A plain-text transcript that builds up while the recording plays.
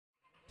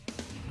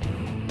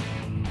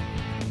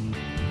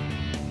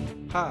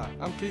Hi,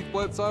 I'm Keith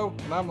Bledsoe,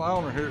 and I'm the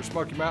owner here at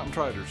Smoky Mountain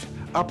Traders.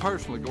 I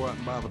personally go out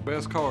and buy the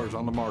best cars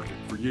on the market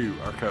for you,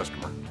 our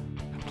customer.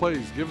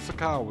 Please give us a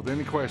call with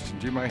any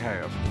questions you may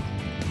have.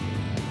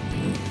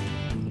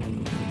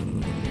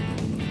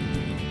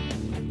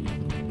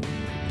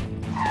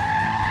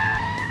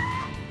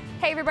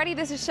 Hey everybody,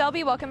 this is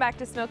Shelby. Welcome back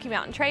to Smoky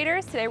Mountain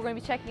Traders. Today we're going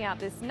to be checking out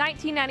this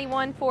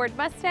 1991 Ford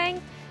Mustang.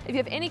 If you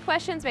have any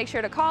questions, make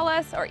sure to call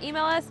us or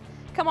email us.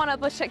 Come on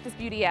up, let's check this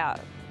beauty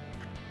out.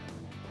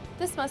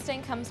 This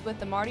Mustang comes with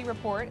the Marti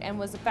Report and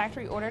was a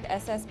factory ordered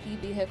SSP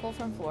vehicle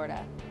from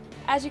Florida.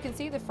 As you can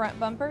see, the front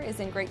bumper is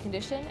in great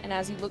condition, and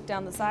as you look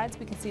down the sides,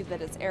 we can see that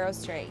it's arrow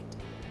straight.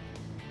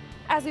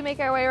 As we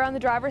make our way around the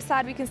driver's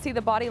side, we can see the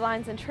body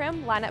lines and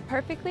trim line up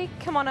perfectly.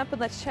 Come on up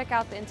and let's check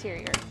out the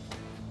interior.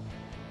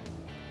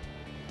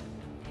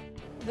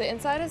 The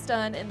inside is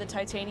done in the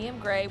titanium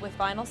gray with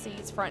vinyl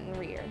seats front and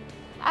rear.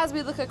 As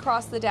we look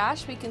across the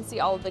dash, we can see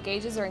all of the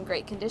gauges are in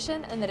great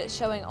condition and that it's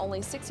showing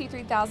only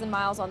 63,000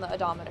 miles on the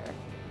odometer.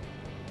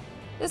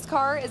 This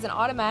car is an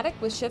automatic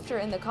with shifter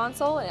in the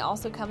console, and it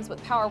also comes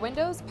with power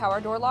windows, power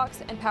door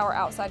locks, and power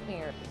outside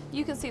mirror.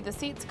 You can see the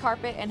seats,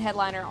 carpet, and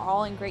headliner are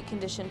all in great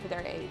condition for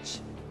their age.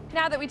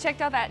 Now that we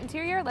checked out that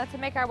interior, let's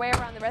make our way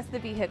around the rest of the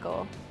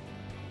vehicle.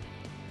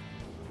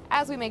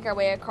 As we make our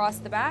way across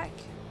the back,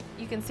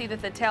 you can see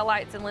that the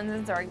taillights and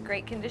lenses are in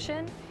great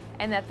condition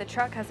and that the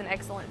truck has an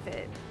excellent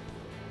fit.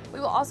 We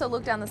will also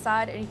look down the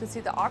side, and you can see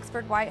the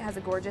Oxford white has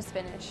a gorgeous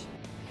finish.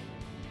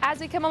 As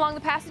we come along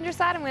the passenger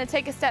side, I'm going to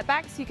take a step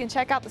back so you can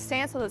check out the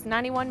stance of this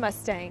 91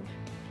 Mustang.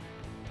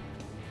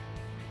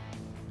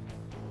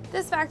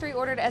 This factory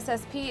ordered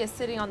SSP is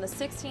sitting on the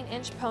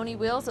 16-inch pony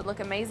wheels that look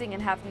amazing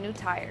and have new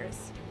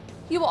tires.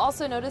 You will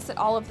also notice that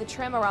all of the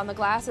trim around the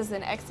glass is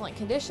in excellent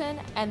condition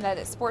and that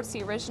it sports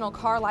the original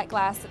car-like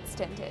glass that's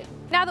tinted.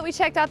 Now that we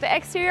checked out the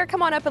exterior,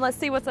 come on up and let's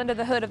see what's under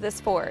the hood of this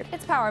Ford.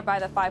 It's powered by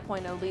the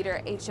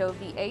 5.0-liter HO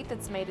V8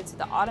 that's mated to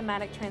the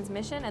automatic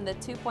transmission and the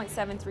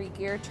 2.73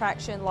 gear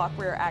traction lock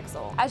rear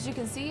axle. As you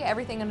can see,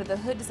 everything under the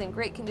hood is in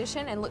great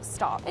condition and looks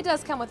stock. It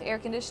does come with air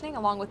conditioning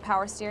along with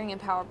power steering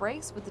and power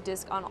brakes with the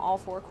disc on all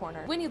four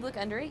corners. When you look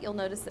under it, you'll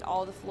notice that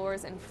all the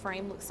floors and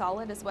frame look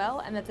solid as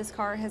well, and that this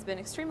car has been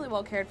extremely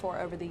well cared for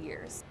over the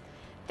years.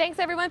 Thanks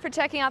everyone for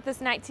checking out this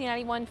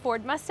 1991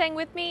 Ford Mustang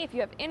with me. If you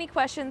have any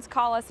questions,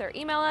 call us or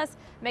email us.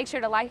 Make sure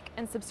to like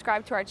and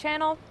subscribe to our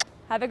channel.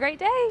 Have a great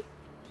day.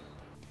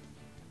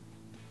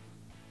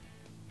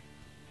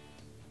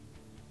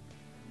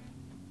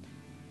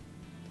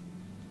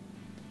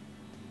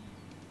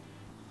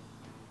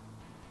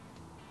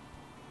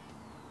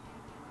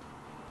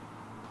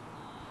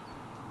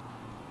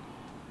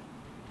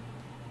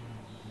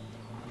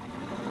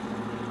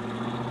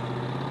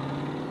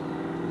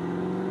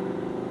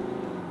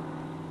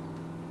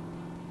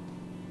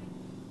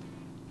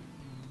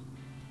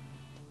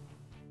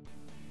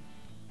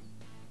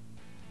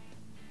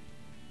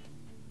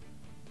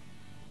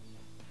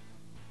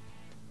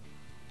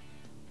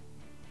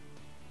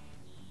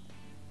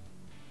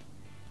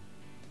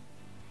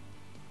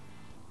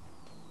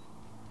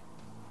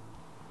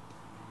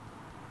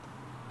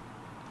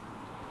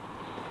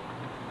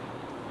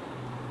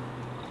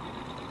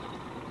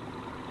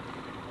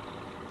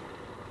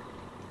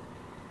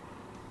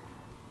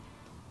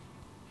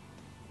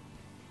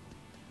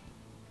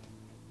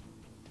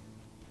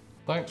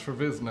 Thanks for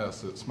visiting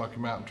us at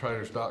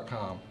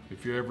SmokyMountainTraders.com.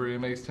 If you're ever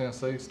in East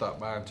Tennessee, stop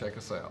by and check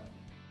us out.